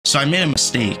So I made a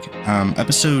mistake.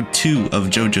 Episode 2 of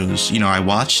JoJo's, I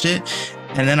watched it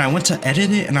and then I went to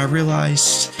edit it and I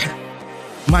realized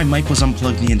my mic was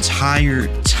unplugged the entire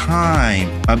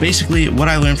time. Basically, what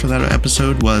I learned from that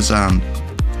episode was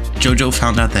JoJo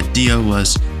found out that Dio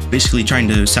was basically trying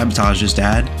to sabotage his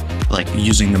dad, like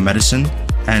using the medicine.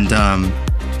 And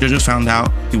JoJo found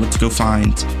out. He went to go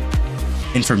find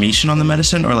information on the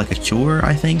medicine, or like a cure,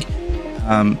 I think.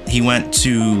 He went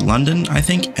to London, I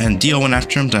think, and Dio went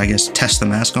after him to, I guess, test the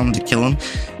mask on him to kill him.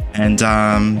 And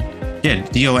yeah,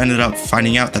 Dio ended up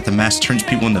finding out that the mask turns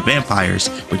people into vampires,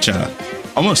 which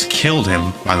almost killed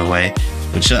him, by the way,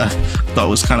 which I thought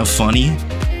was kind of funny.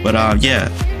 But yeah,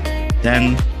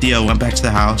 then Dio went back to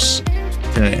the house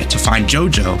to find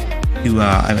JoJo, who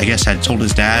I guess had told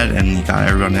his dad, and he got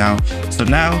everyone out. So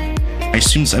now I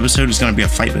assume this episode is going to be a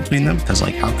fight between them, because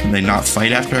like, how can they not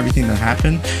fight after everything that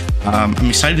happened? I'm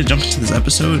excited to jump into this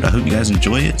episode. I hope you guys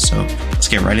enjoy it, so let's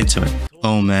get right into it.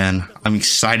 Oh man, I'm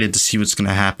excited to see what's going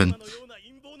to happen.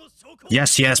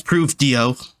 Yes, proof,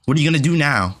 Dio. What are you going to do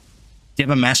now? Do you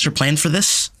have a master plan for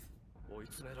this?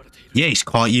 Yeah, he's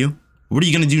caught you. What are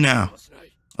you going to do now?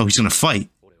 Oh, he's going to fight.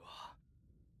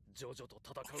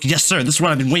 Yes, sir, this is what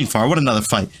I've been waiting for. What another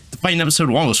fight? The fight in episode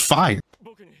 1 was fire.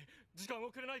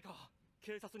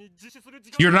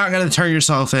 You're not going to turn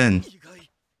yourself in.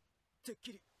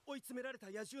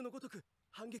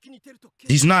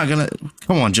 He's not gonna.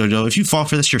 Come on, JoJo. If you fall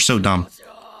for this, you're so dumb.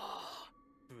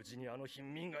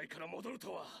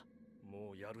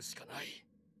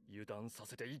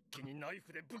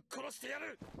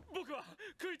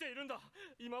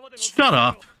 Shut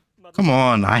up. Come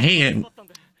on, I hate it.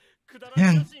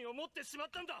 Man.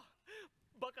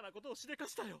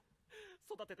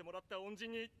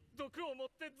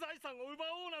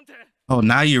 Oh,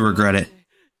 now you regret it.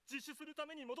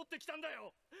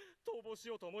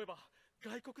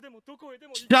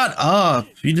 Shut up!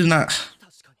 You did not.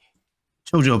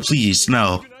 JoJo, please,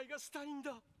 no.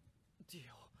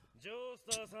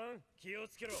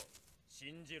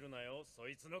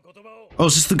 Oh,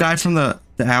 is this the guy from the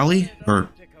alley? Or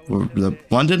the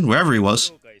London? Wherever he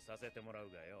was.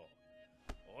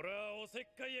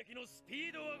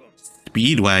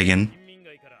 Speedwagon?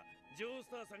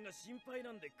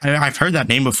 I've heard that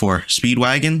name before.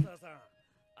 Speedwagon?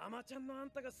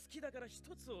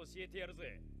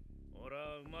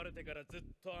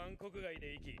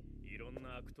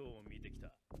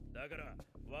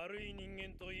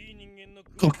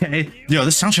 Okay. Yo,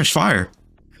 this soundtrack's fire.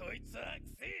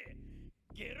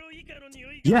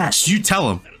 Yes, you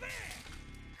tell him.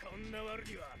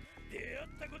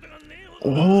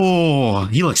 Oh,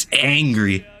 he looks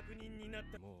angry.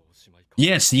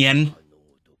 Yes, Yen.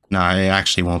 No, it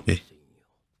actually won't be.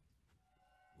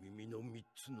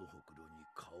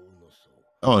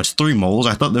 Oh, it's 3 moles?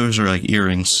 I thought those were like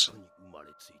earrings.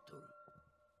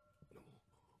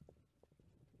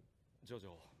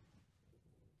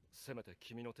 Are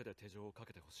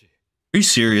you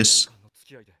serious?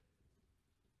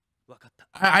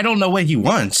 I don't know what he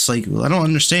wants. Like, I don't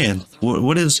understand.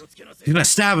 What is... He's gonna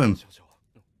stab him.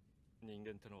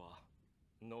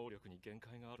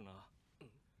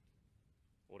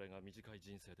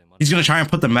 He's gonna try and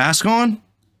put the mask on?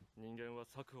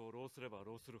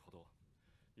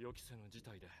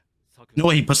 No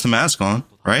way he puts the mask on,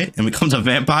 right? And becomes a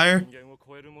vampire?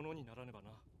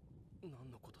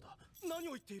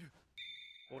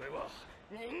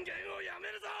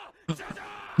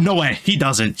 No way, he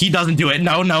doesn't. He doesn't do it.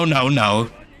 No.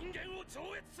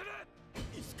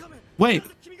 Wait.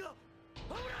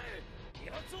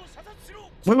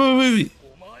 Wait.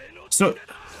 So...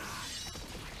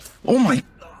 Oh my...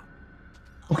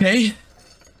 Okay.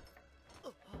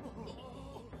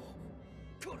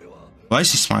 Why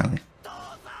is he smiling?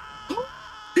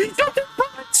 He got the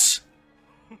butts!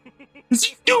 Is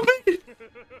he stupid?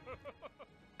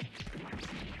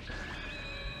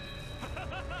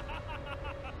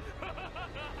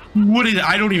 What is...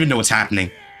 I don't even know what's happening.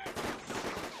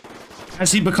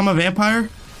 Has he become a vampire?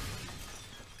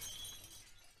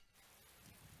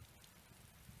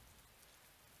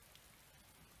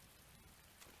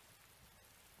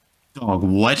 Dog,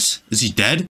 what? Is he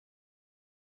dead?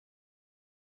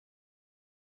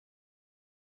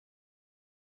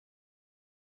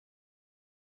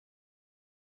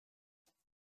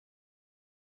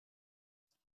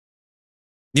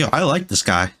 Yo, I like this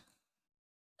guy.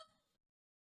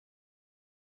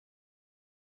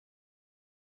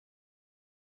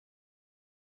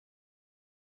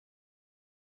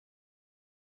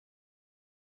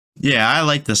 Yeah, I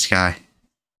like this guy.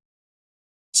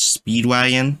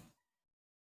 Speedwagon.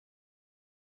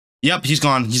 Yep, he's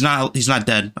gone. He's not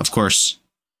dead, of course.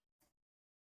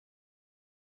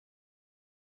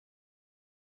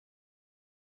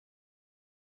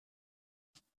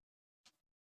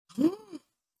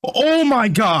 Oh my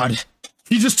god!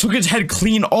 He just took his head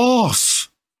clean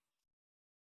off!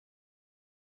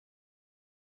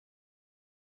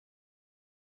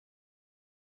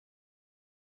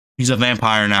 He's a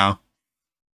vampire now.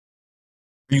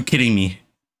 Are you kidding me?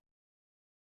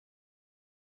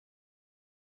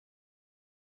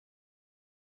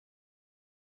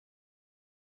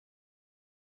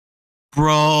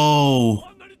 Bro!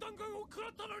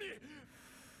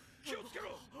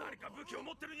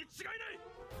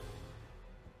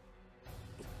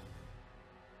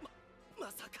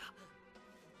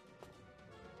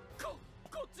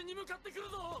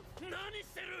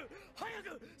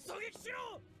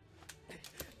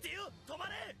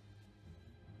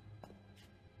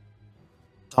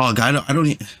 Oh god, I don't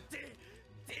need.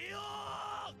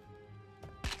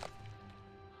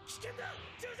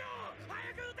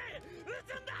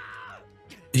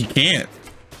 He can't.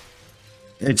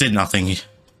 It did nothing.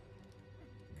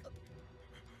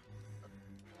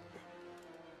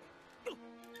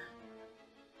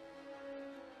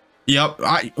 Yep,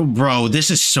 bro,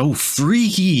 this is so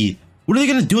freaky. What are they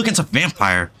gonna do against a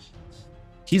vampire?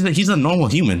 He's a normal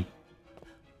human.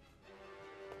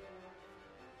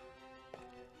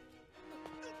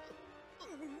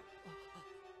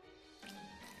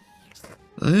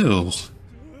 Ew.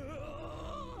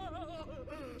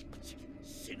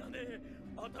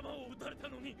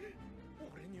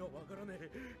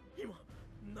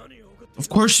 Of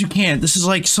course you can't. This is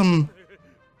like some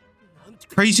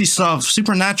crazy stuff,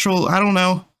 supernatural. I don't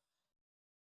know.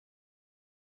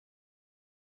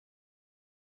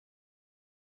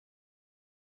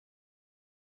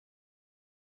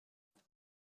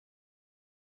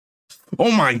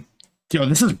 Oh my, yo,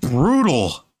 this is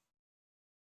brutal.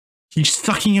 He's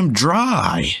sucking him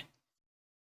dry.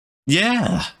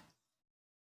 Yeah.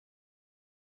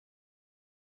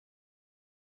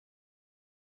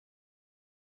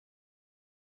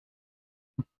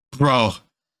 Bro.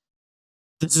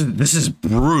 This is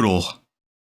brutal.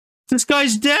 This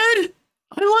guy's dead?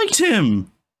 I liked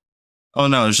him. Oh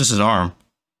no, it's just his arm.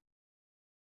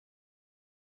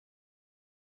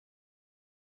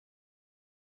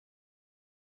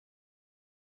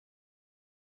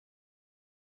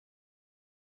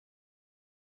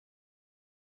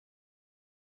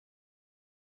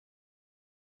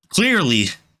 Clearly.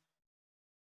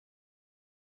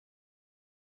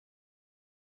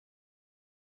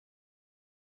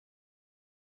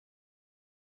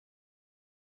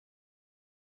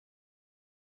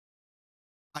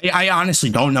 I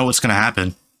honestly don't know what's gonna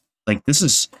happen. Like, this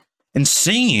is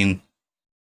insane.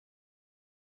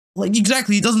 Like,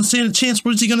 exactly, he doesn't stand a chance.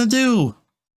 What is he gonna do?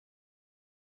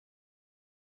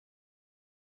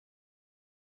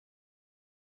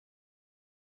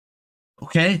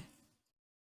 Okay.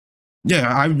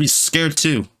 Yeah, I would be scared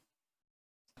too.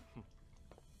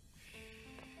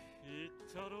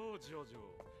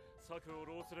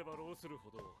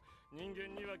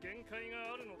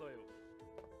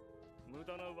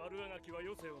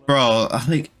 Bro,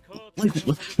 like,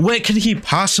 what could he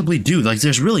possibly do? Like,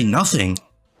 there's really nothing.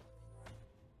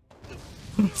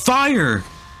 Fire!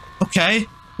 Okay,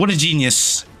 what a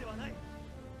genius.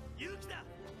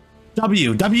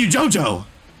 W JoJo!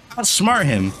 Outsmart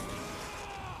him.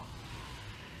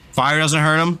 Fire doesn't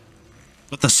hurt him,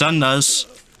 but the sun does.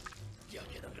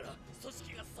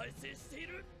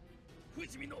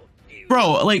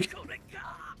 Bro, like,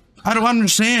 I don't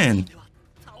understand.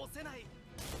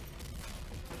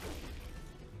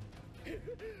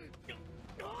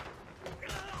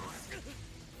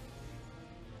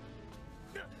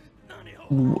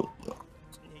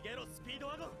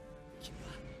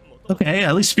 Okay,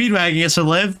 at least Speedwagon gets to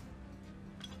live.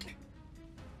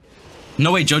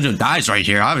 No way JoJo dies right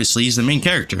here. Obviously, he's the main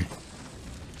character.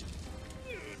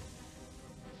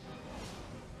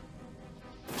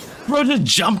 Bro just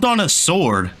jumped on a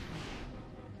sword.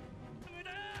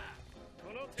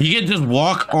 You can just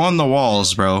walk on the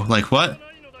walls, bro. Like, what?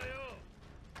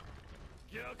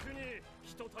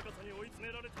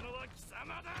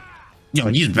 Yo,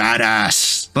 he's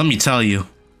badass. Let me tell you.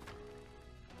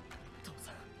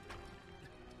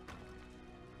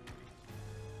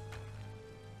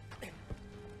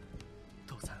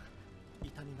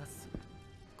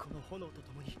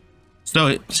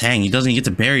 So, dang, he doesn't get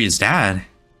to bury his dad.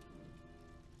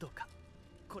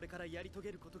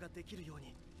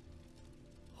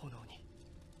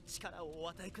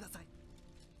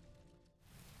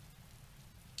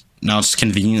 Now it's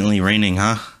conveniently raining,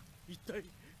 huh?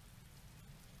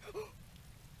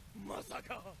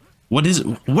 What is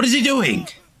he doing?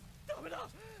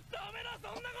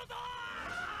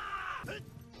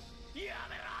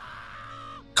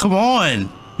 Come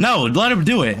on. No, let him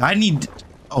do it. I need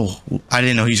Oh, I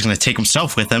didn't know he was gonna take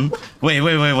himself with him. Wait,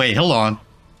 hold on.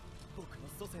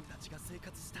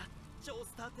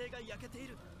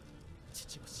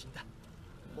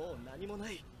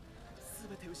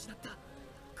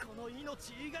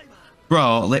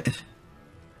 Bro,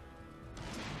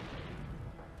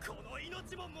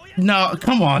 no,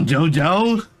 come on,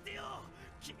 JoJo.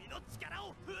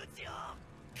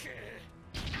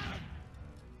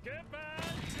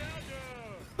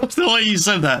 That's the way you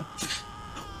said that.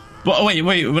 But wait,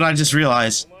 but I just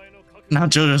realized. Now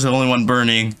JoJo's the only one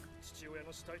burning.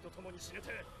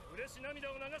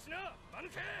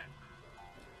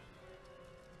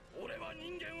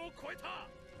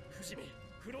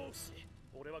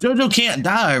 JoJo can't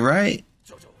die, right?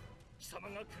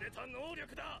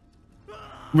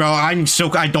 Bro,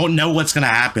 I don't know what's gonna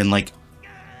happen. Like,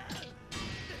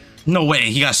 no way,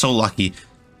 he got so lucky.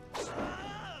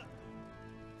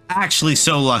 Actually,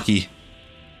 so lucky.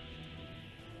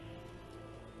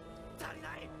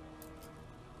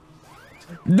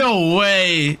 No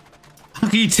way! How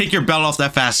can you take your belt off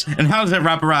that fast? And how does it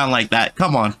wrap around like that?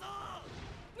 Come on.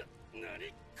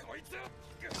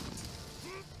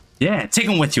 Yeah, take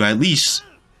him with you at least.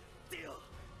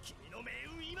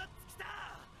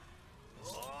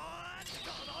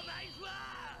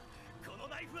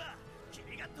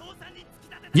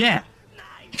 Yeah,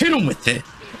 hit him with it.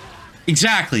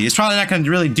 Exactly. It's probably not going to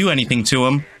really do anything to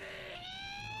him.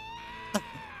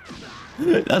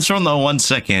 That's from the 1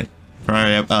 second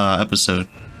episode.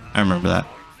 I remember that.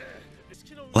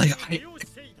 Like,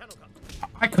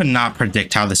 I could not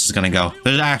predict how this is going to go.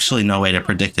 There's actually no way to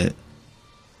predict it.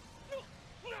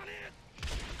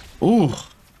 Ooh.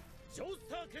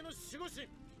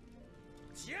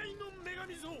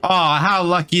 Oh, how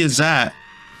lucky is that?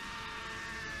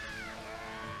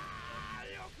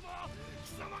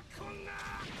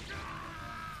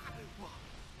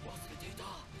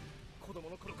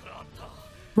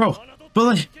 Bro, but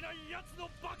like,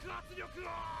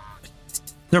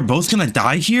 they're both gonna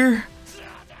die here?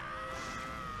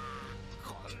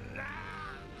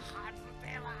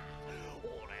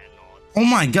 Oh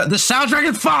my god, the soundtrack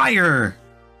is fire!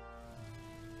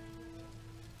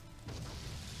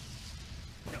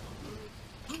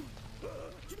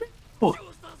 Oh.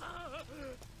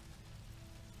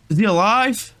 Is he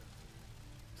alive?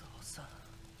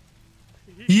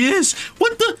 He is?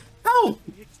 What the hell?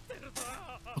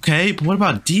 Okay, but what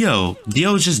about Dio?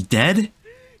 Dio is just dead?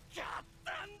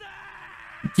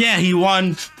 Yeah, he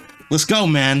won. Let's go,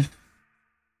 man.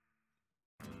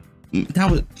 That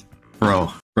was...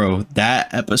 Bro,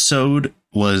 that episode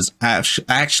was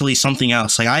actually something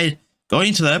else. Like, going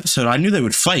into that episode, I knew they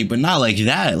would fight, but not like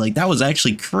that. Like, that was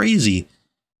actually crazy.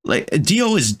 Like,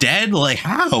 Dio is dead? Like,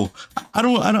 how? I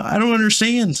don't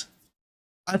understand.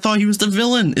 I thought he was the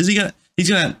villain. Is he gonna... He's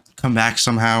gonna come back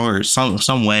somehow or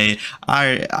some way.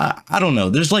 I don't know.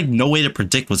 There's like no way to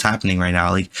predict what's happening right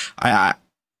now. Like I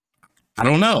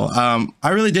don't know. I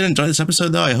really did enjoy this episode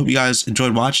though. I hope you guys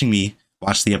enjoyed watching me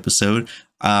watch the episode.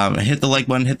 Hit the like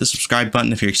button, hit the subscribe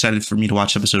button if you're excited for me to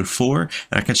watch episode 4, and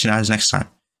I'll catch you guys next time.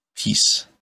 Peace.